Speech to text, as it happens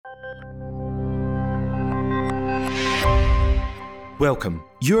Welcome.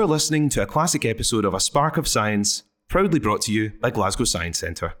 You are listening to a classic episode of A Spark of Science, proudly brought to you by Glasgow Science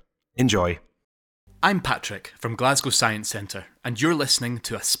Centre. Enjoy. I'm Patrick from Glasgow Science Centre, and you're listening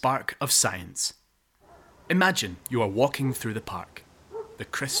to A Spark of Science. Imagine you are walking through the park. The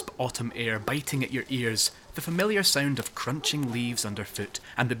crisp autumn air biting at your ears, the familiar sound of crunching leaves underfoot,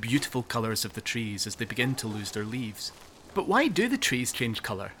 and the beautiful colours of the trees as they begin to lose their leaves. But why do the trees change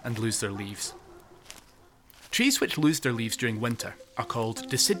colour and lose their leaves? Trees which lose their leaves during winter are called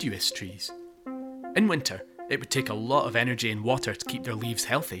deciduous trees. In winter, it would take a lot of energy and water to keep their leaves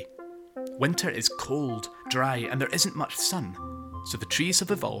healthy. Winter is cold, dry, and there isn't much sun, so the trees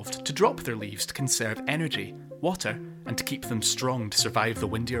have evolved to drop their leaves to conserve energy, water, and to keep them strong to survive the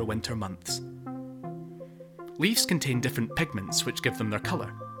windier winter months. Leaves contain different pigments which give them their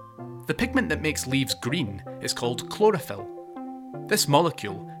colour. The pigment that makes leaves green is called chlorophyll. This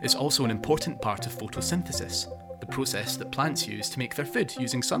molecule is also an important part of photosynthesis, the process that plants use to make their food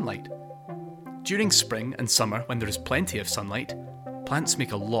using sunlight. During spring and summer, when there is plenty of sunlight, plants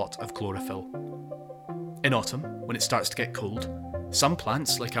make a lot of chlorophyll. In autumn, when it starts to get cold, some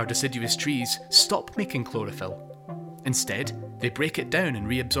plants, like our deciduous trees, stop making chlorophyll. Instead, they break it down and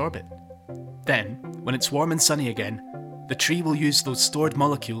reabsorb it. Then, when it's warm and sunny again, the tree will use those stored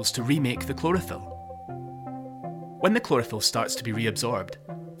molecules to remake the chlorophyll. When the chlorophyll starts to be reabsorbed,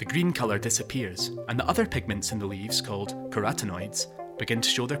 the green colour disappears, and the other pigments in the leaves, called carotenoids, begin to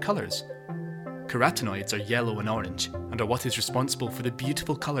show their colours. Carotenoids are yellow and orange, and are what is responsible for the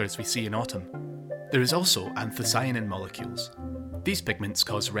beautiful colours we see in autumn. There is also anthocyanin molecules. These pigments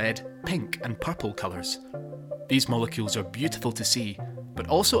cause red, pink, and purple colours. These molecules are beautiful to see, but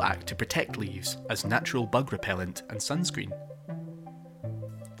also act to protect leaves as natural bug repellent and sunscreen.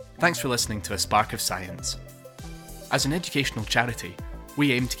 Thanks for listening to A Spark of Science. As an educational charity,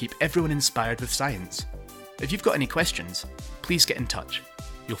 we aim to keep everyone inspired with science. If you've got any questions, please get in touch.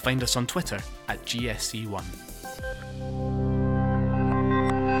 You'll find us on Twitter at GSC1.